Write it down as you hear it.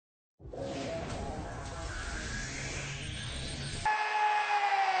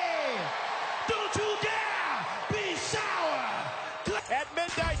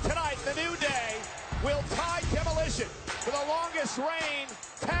competition for the longest reign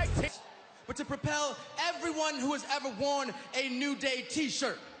tag team. But to propel everyone who has ever worn a New Day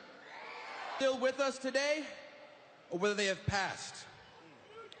t-shirt. Still with us today, or whether they have passed.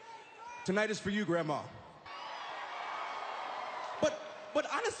 Tonight is for you, Grandma. But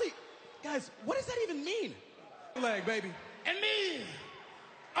honestly, guys, what does that even mean? Leg, baby. And me,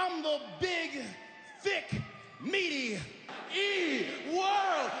 I'm the big, thick, meaty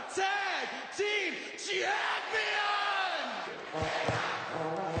World Tag Team Champion!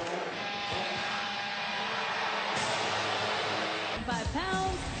 5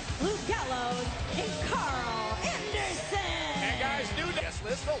 pounds, Luke Gallows, and Carl Anderson. And guys, new guest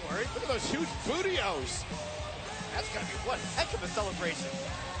list, don't worry. Look at those huge bootios. That's gonna be one heck of a celebration.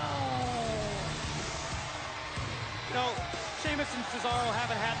 You know, Sheamus and Cesaro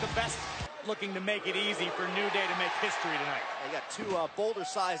haven't had the best, looking to make it easy for New Day to make history tonight. They got two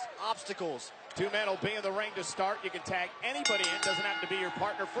boulder-sized obstacles. Two men will be in the ring to start. You can tag anybody in. Doesn't have to be your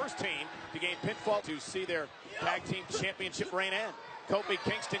partner first team to gain pinfall to see their tag team championship reign end. Kofi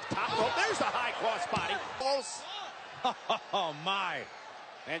Kingston top rope. There's the high cross body. Close. Oh my.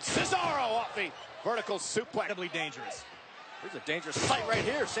 And Cesaro off the vertical suplex. Incredibly dangerous. There's a dangerous fight right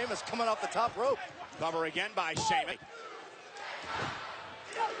here. Sheamus coming off the top rope. Cover again by Sheamus.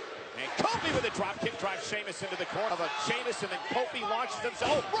 And Kofi with a drop kick drives Sheamus into the corner of a Sheamus, and then Kofi launches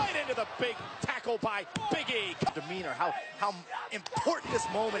himself right into the big tackle by Big E. Demeanor, how important this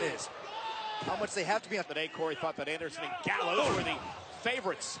moment is. How much they have to be on today. Corey thought that Anderson and Gallows were the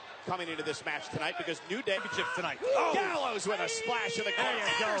favorites coming into this match tonight because New Day tonight. Gallows with a splash in the corner.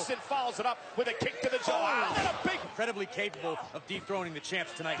 Anderson follows it up with a kick to the jaw. And a big, incredibly capable of dethroning the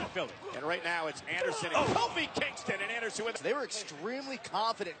champs tonight in Philly. And right now it's Anderson and Kofi Kingston, and Anderson with. They were extremely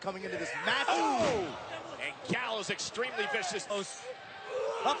confident coming into this match. And Gallows extremely vicious.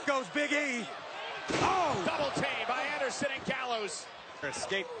 Up goes Big E. Double team by Anderson and Gallows.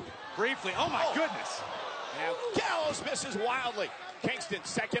 Escape briefly. Oh my goodness. Now Gallows misses wildly. Kingston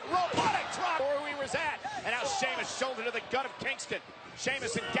second robotic drop where we was at. And now Sheamus shoulder to the gut of Kingston.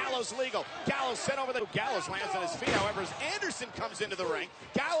 Sheamus and Gallows legal. Gallows sent over the Gallows lands on his feet. However, as Anderson comes into the ring,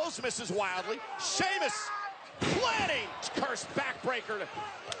 Gallows misses wildly. Sheamus planning curse backbreaker to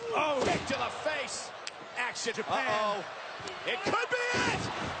kick to the face. Action Japan. It could be it.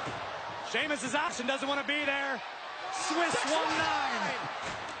 Sheamus's option doesn't want to be there. Swiss 1-9.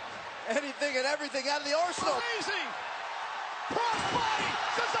 Anything and everything out of the arsenal. Crazy. Crossbody.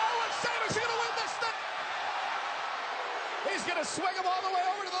 Cesaro and Sheamus are going to win this thing. He's going to swing him all the way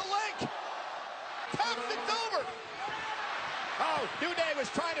over to the link. Taps it over. New Day was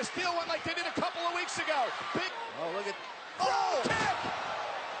trying to steal one like they did a couple of weeks ago. Big. Look at. Kick.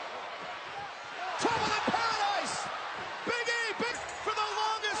 Trouble in paradise. Big E. Big for the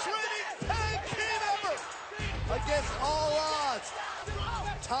longest reigning tag team ever. Against all odds.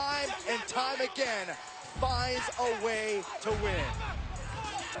 Time and time again finds a way to win.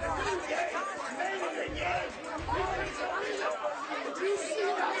 I've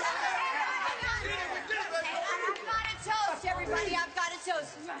got a toast, everybody. I've got a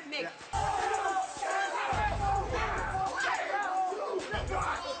toast. Mick.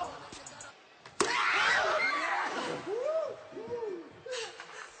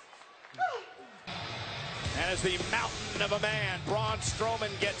 And as the mountain of a man, Braun Strowman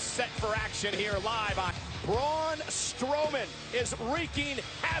gets set for action here live on. Braun Strowman is wreaking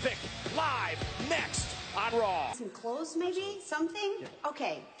havoc live next on Raw. Some clothes, maybe? Something?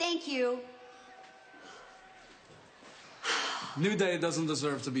 Okay, thank you. New Day doesn't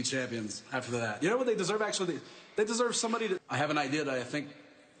deserve to be champions after that. You know what they deserve, actually? They deserve somebody to... I have an idea that I think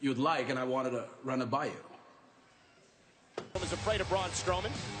you'd like, and I wanted to run it by you. Is afraid of Braun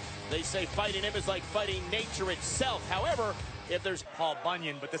Strowman. They say fighting him is like fighting nature itself. However, if there's Paul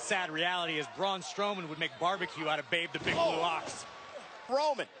Bunyan, but the sad reality is Braun Strowman would make barbecue out of Babe the Big Blue Ox.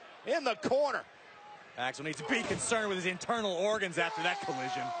 Strowman in the corner. Axel needs to be concerned with his internal organs after that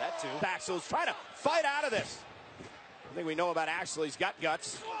collision. That too. Axel's trying to fight out of this. I think we know about Axel. He's got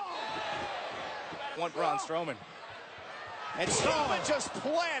guts. One Braun Strowman. And Strowman just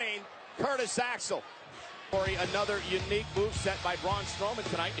planning Curtis Axel. Another unique move set by Braun Strowman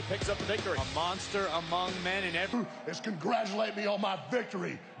tonight. He picks up the victory. A monster among men in every... Is congratulate me on my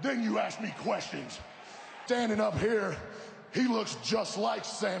victory. Then you ask me questions. Standing up here, he looks just like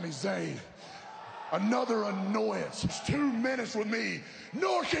Sami Zayn. Another annoyance. It's 2 minutes with me,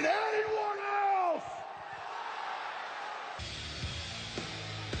 nor can anyone else.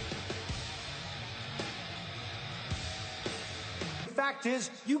 The fact is,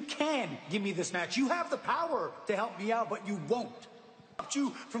 you can give me this match. You have the power to help me out, but you won't. stopped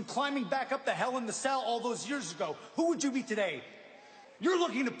you from climbing back up the Hell in the Cell all those years ago, who would you be today? You're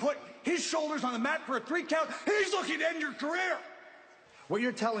looking to put his shoulders on the mat for a 3 count. He's looking to end your career. What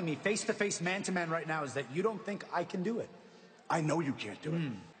you're telling me, face-to-face, man-to-man right now, is that you don't think I can do it. I know you can't do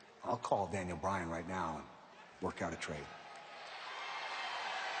it. I'll call Daniel Bryan right now and work out a trade.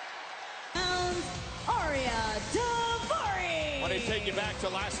 RAW12. Want to take you back to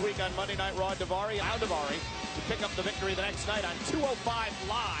last week on Monday Night Raw. RAW12 to pick up the victory the next night on 205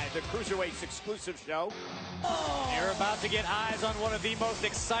 Live, the Cruiserweights exclusive show. Oh. You're about to get eyes on one of the most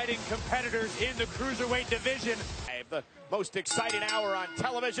exciting competitors in the Cruiserweight division. The most exciting hour on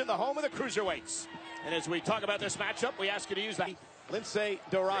television, the home of the Cruiserweights. And as we talk about this matchup, we ask you to use the Lince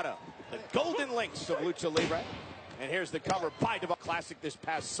Dorado, the Golden Links of Lucha Libre. And here's the cover by Devon Classic this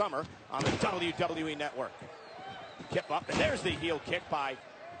past summer on the WWE Network. Kip up, and there's the heel kick by...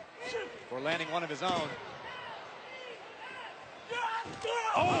 For landing one of his own.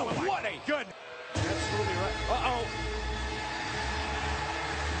 Oh, what a good... Absolutely right. Uh-oh.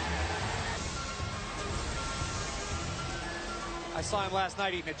 I saw him last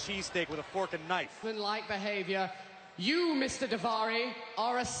night eating a cheesesteak with a fork and knife. Like behavior. You, Mr. Daivari,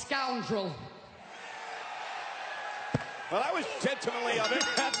 are a scoundrel. Well, that was gentlemanly of him.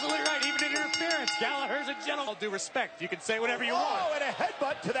 Absolutely right. Even interference. Gallagher's a gentleman. All due respect. You can say whatever you want. Oh, and a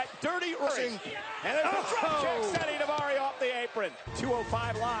headbutt to that dirty ring. And there's a drop kick setting Daivari off the apron.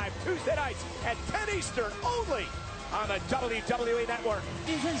 205 Live, Tuesday nights at 10 Eastern, only on the WWE Network.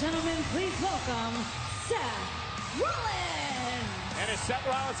 Ladies and gentlemen, please welcome Seth Rollins. And as Seth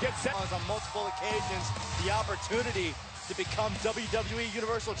Rollins gets set on multiple occasions, the opportunity to become WWE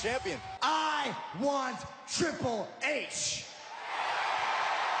Universal Champion. I want Triple H.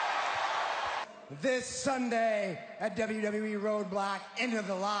 This Sunday at WWE Roadblock, End of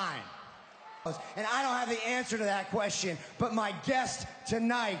the Line. And I don't have the answer to that question, but my guest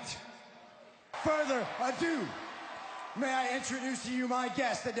tonight. Further ado, may I introduce to you my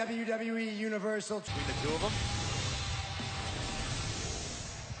guest, the WWE Universal. Between the two of them.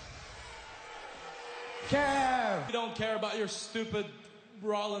 Kev. We don't care about your stupid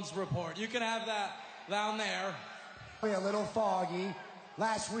Rollins report. You can have that down there. A little foggy.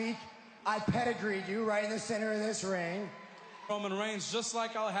 Last week, I pedigreed you right in the center of this ring. Roman Reigns, just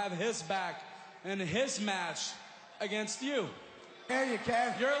like I'll have his back in his match against you. There you,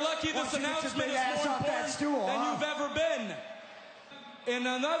 Kev. You're lucky this announcement is more important than you've ever been. In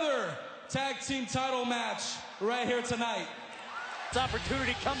another tag team title match right here tonight.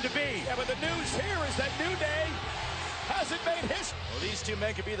 Opportunity come to be. Yeah, but the news here is that New Day hasn't made history. Well, these two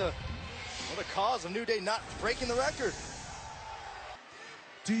men could be the cause of New Day not breaking the record.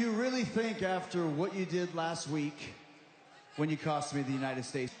 Do you really think after what you did last week when you cost me the United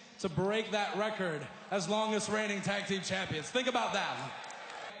States to break that record as longest reigning tag team champions? Think about that.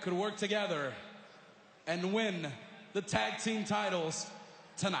 Could work together and win the tag team titles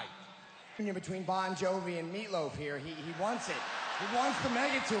tonight. Between Bon Jovi and Meatloaf here, he wants it. He wants the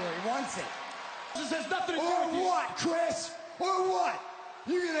Mega Tour. He wants it. This has nothing to do with you. Or what, Chris? Or what?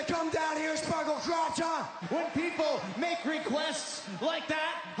 You gonna come down here, Sparkle Crotch, huh? When people make requests like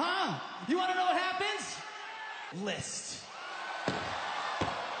that, huh? You wanna know what happens? List.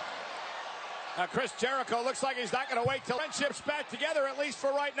 Chris Jericho looks like he's not gonna wait till friendship's back together, at least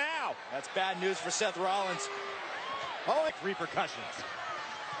for right now. That's bad news for Seth Rollins. Oh, repercussions.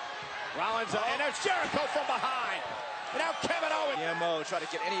 Rollins, and there's Jericho from behind. And now Kevin Owens. DMO try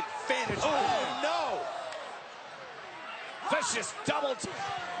to get any advantage. Oh, no. Vicious double.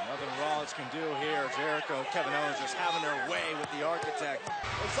 Nothing Rollins can do here. Jericho, Kevin Owens just having their way with the architect.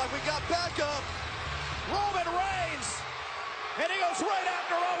 Looks like we got backup. Roman Reigns. And he goes right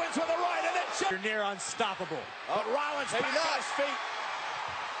after Owens with a right. And then you're near unstoppable. But Rollins back on his feet.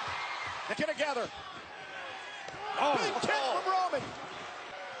 Get together. Oh. Big kick from Roman.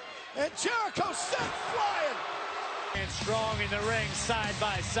 And Jericho sent flying. And strong in the ring, side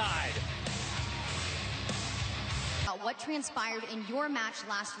by side. What transpired in your match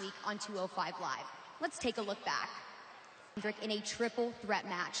last week on 205 Live. Let's take a look back. In a triple threat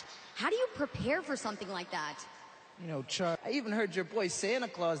match. How do you prepare for something like that? You know, Chuck, I even heard your boy Santa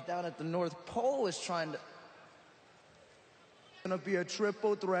Claus down at the North Pole is trying to... It's gonna be a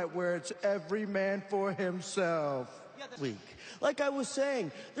triple threat where it's every man for himself. Week. Like I was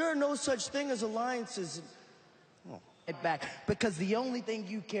saying, there are no such thing as alliances. Back because the only thing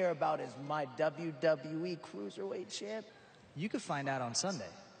you care about is my WWE Cruiserweight champ. You could find out on Sunday.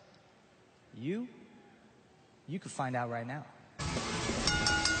 You could find out right now.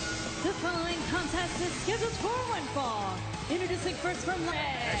 The following contest is scheduled for one fall. Introducing first from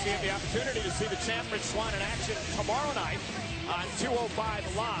Actually have the opportunity to see the champ Rich Swann in action tomorrow night on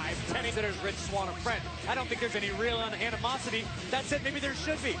 205 Live. 10 considers Rich Swann a friend. I don't think there's any real animosity. That said, maybe there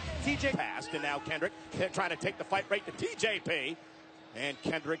should be. TJ passed, and now Kendrick trying to take the fight right to TJP. And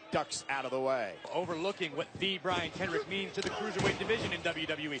Kendrick ducks out of the way. Overlooking what the Brian Kendrick means to the cruiserweight division in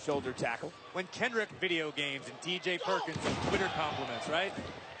WWE. Shoulder tackle. When Kendrick video games and TJ Perkins Twitter compliments, right?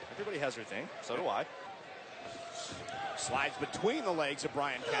 Everybody has their thing. So do I. Slides between the legs of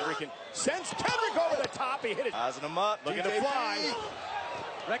Brian Kendrick and sends Kendrick over the top. He hit it. Sizing him up. Looking to fly.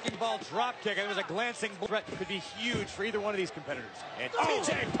 Wrecking ball drop kick. It was a glancing threat. Could be huge for either one of these competitors. And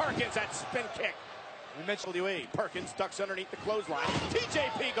TJ Perkins, that spin kick. We mentioned WWE. Perkins ducks underneath the clothesline.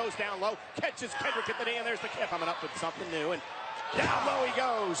 TJP goes down low, catches Kendrick at the knee, and there's the kick. Coming up with something new, and down low he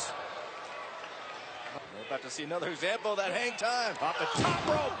goes. We're about to see another example of that hang time. Off the top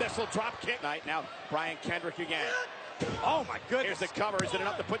rope, missile drop kick. Now Brian Kendrick again. Oh my goodness. Here's the cover. Is it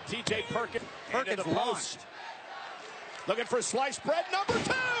enough to put TJ Perkins into the launched. post? Looking for sliced bread number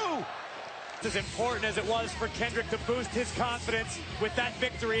 2. As important as it was for Kendrick to boost his confidence with that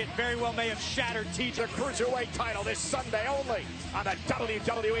victory, it very well may have shattered TJ. Cruiserweight title this Sunday only on the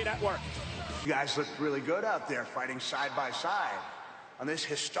WWE Network. You guys look really good out there fighting side by side on this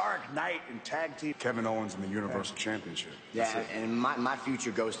historic night in tag team. Kevin Owens in the Universal Championship. Yeah, and my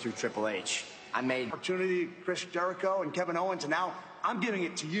future goes through Triple H. I made Opportunity, Chris Jericho and Kevin Owens, and now I'm giving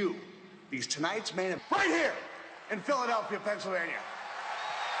it to you. Because tonight's main event, right here in Philadelphia, Pennsylvania.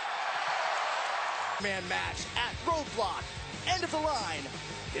 Man match at Roadblock. End of the line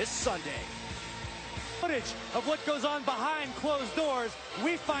this Sunday. Footage of what goes on behind closed doors,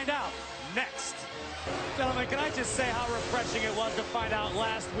 we find out next. Gentlemen, can I just say how refreshing it was to find out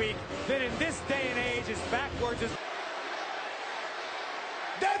last week that in this day and age, as backwards as...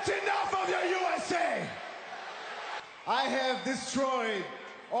 That's enough of your USA! I have destroyed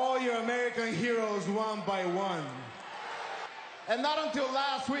all your American heroes one by one. And not until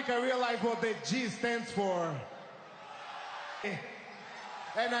last week I realized what the G stands for.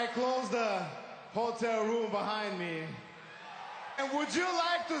 And I closed the hotel room behind me. And would you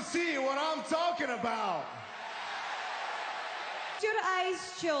like to see what I'm talking about? your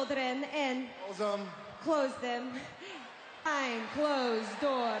eyes, children, and close them behind closed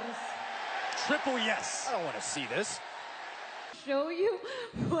doors. Triple yes. I don't want to see this. Show you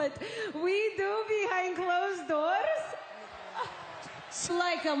what we do behind closed doors?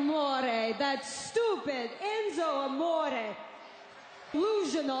 Like Amore, that stupid Enzo Amore.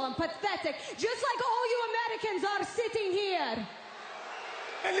 Delusional and pathetic, just like all you Americans are sitting here.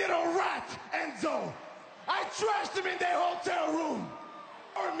 A little rat, Enzo. I trashed him in their hotel room.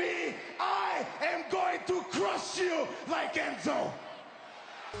 For me, I am going to crush you like Enzo.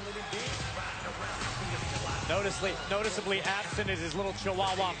 Noticeably absent is his little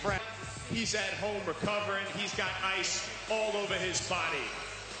Chihuahua friend. He's at home recovering. He's got ice all over his body.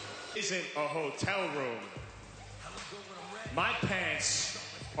 Isn't a hotel room. My pants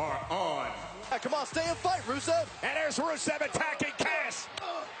are on. Come on, stay and fight, Rusev. And there's Rusev attacking Cass.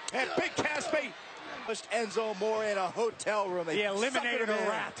 And Big Cass pushed Enzo Amore in a hotel room. He eliminated a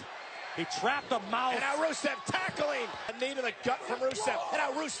rat. He trapped a mouse. And now Rusev tackling. A knee to the gut from Rusev. And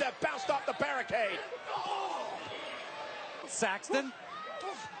now Rusev bounced off the barricade. Saxton.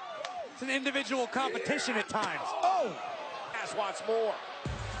 It's an individual competition at times. Oh! Cass wants more.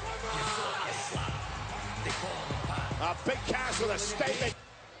 Big Cass with a statement.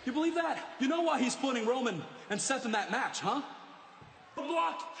 You believe that? You know why he's putting Roman and Seth in that match, huh? The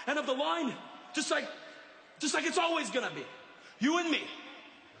block and of the line, just like it's always gonna be. You and me.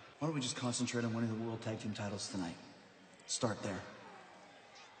 Why don't we just concentrate on winning the World Tag Team titles tonight? Start there.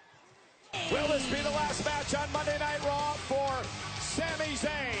 Will this be the last match on Monday Night Raw for Sami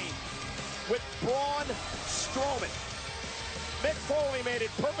Zayn with Braun Strowman? Mick Foley made it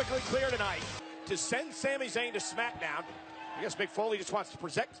perfectly clear tonight to send Sami Zayn to SmackDown. I guess Mick Foley just wants to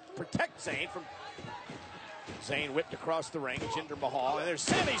protect Zayn from... Zayn whipped across the ring, Jinder Mahal, and there's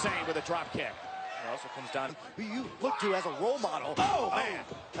Sami Zayn with a drop kick. It also comes down who you look to as a role model. Oh, man.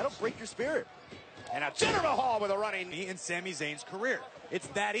 That'll break your spirit. And now Jinder Mahal with a running knee in Sami Zayn's career. It's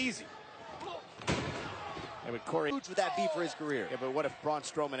that easy. And with Corey, huge would that be for his career? Yeah, but what if Braun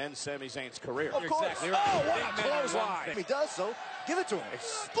Strowman ends Sami Zayn's career? Of course. Exactly right. Oh, what a clothesline. If he does so, give it to him.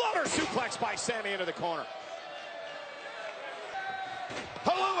 Exploder suplex by Sami into the corner.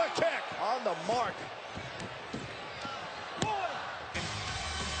 Helluva kick. On the mark.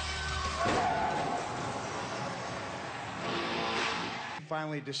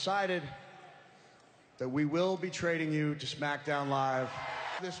 Finally decided that we will be trading you to SmackDown Live.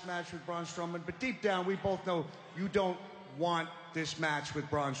 this match with Braun Strowman, but deep down, we both know you don't want this match with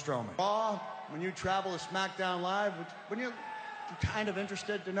Braun Strowman. Raw, when you travel to SmackDown Live, when you're kind of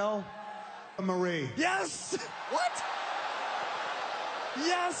interested to know, Marie. Yes! What?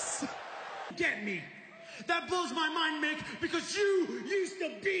 Yes! Get me. That blows my mind, Mick, because you used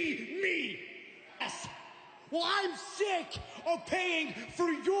to be me. Yes. Well, I'm sick of paying for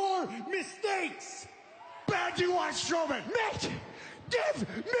your mistakes. Bad you want, Strowman. Mick, give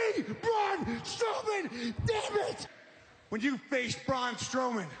me Braun Strowman, damn it! When you faced Braun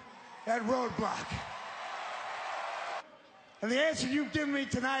Strowman at Roadblock. And the answer you've given me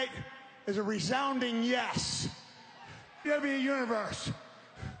tonight is a resounding yes. WWE Universe,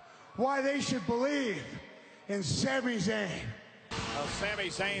 why they should believe in Sami Zayn. Well, Sami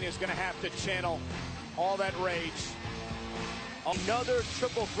Zayn is going to have to channel all that rage. Another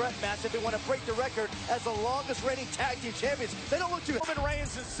triple threat match if they want to break the record as the longest reigning tag team champions. They don't look too... Roman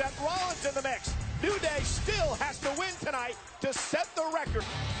Reigns and Seth Rollins in the mix. New Day still has to win tonight to set the record.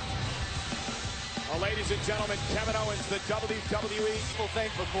 Well, ladies and gentlemen, Kevin Owens, the WWE. Well,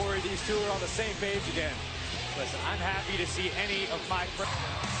 thankful, Corey. These two are on the same page again. Listen, I'm happy to see any of my friends.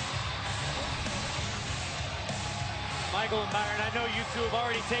 Michael and Byron, I know you two have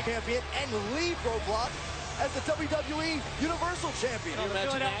already taken champion and lead Roadblock as the WWE Universal Champion.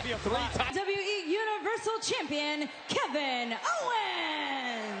 WWE Universal Champion Kevin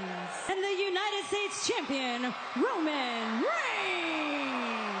Owens and the United States Champion Roman Reigns.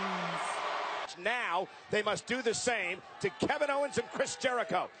 Now they must do the same to Kevin Owens and Chris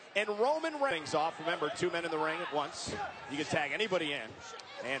Jericho. And Roman Reigns off. Remember, 2 men in the ring at once. You can tag anybody in.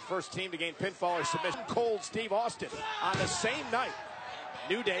 And first team to gain pinfall or submission, Cold Steve Austin. On the same night,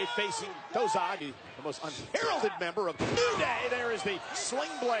 New Day facing Dozagi, the most unheralded member of New Day. There is the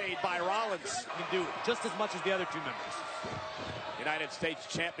Sling Blade by Rollins. Can do just as much as the other two members. United States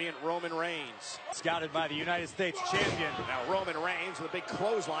Champion Roman Reigns. Scouted by the United States Champion. Now Roman Reigns with a big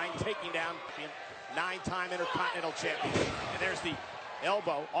clothesline taking down the 9-time Intercontinental Champion. And there's the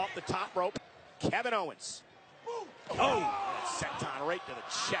elbow off the top rope. Kevin Owens. Oh! Senton right to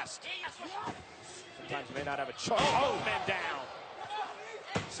the chest. Sometimes you may not have a choice. Oh, men down.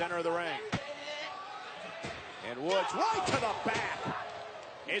 Center of the ring. And Woods right to the back.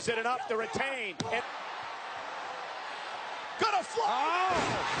 Is it enough to retain? And gonna fly!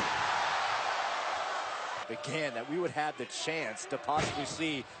 Again, that we would have the chance to possibly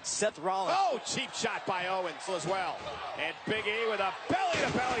see Seth Rollins. Oh, cheap shot by Owens as well. And Big E with a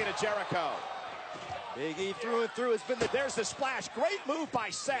belly-to-belly to Jericho. Big E through and through has been the... There's the splash. Great move by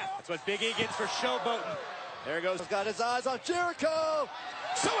Seth. That's what Big E gets for showboating. There goes. He's got his eyes on Jericho.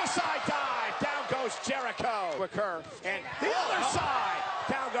 Suicide dive. Down goes Jericho. Occur. And the other side.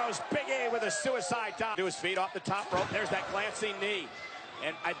 Down goes Big E with a suicide dive. To his feet off the top rope. There's that glancing knee.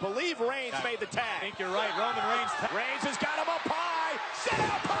 And I believe Reigns made the tag. I think you're right. Roman Reigns. Reigns has got him up high. Sit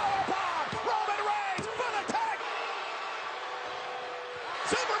out powerbomb. Roman Reigns for the tag.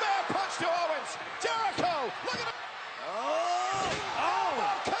 Superman punch to Owens. Jericho. Look at him. Oh,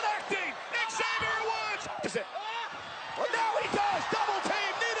 connecting. Xavier Woods. Is it? Well, now he does. Double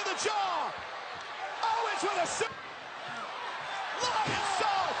team. Knee to the jaw. Owens with a lion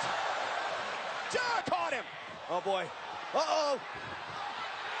salt. Jericho caught him. Oh, boy. Uh-oh.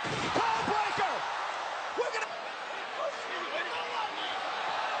 Call breaker. We're gonna.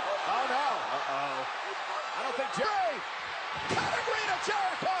 Oh no. Uh-oh. I don't think Jerry. Pedigree to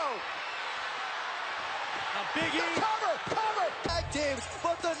Jericho. Now Big E. Cover. Tag teams,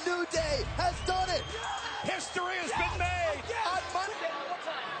 but the New Day has done it. History has been made on Monday.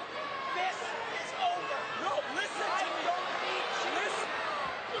 This is over. No, listen to me. Listen.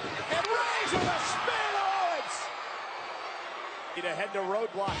 And Reigns with a spin Owens. To head to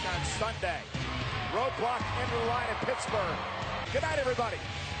Roadblock on Sunday. Roadblock into the line in Pittsburgh. Good night, everybody,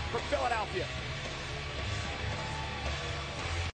 from Philadelphia.